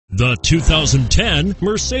The 2010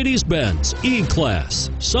 Mercedes-Benz E-Class.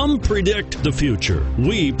 Some predict the future.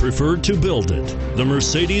 We prefer to build it. The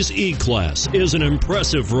Mercedes E-Class is an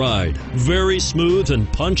impressive ride, very smooth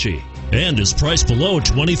and punchy, and is priced below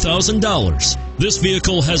 $20,000. This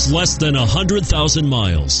vehicle has less than 100,000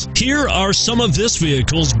 miles. Here are some of this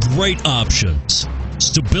vehicle's great options: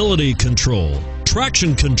 stability control,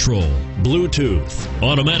 traction control, Bluetooth,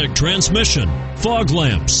 automatic transmission, fog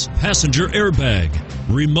lamps, passenger airbag,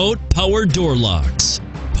 remote power door locks,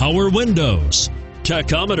 power windows,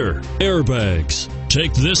 tachometer, airbags.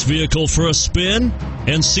 Take this vehicle for a spin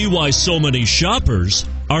and see why so many shoppers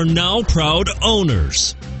are now proud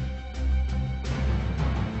owners.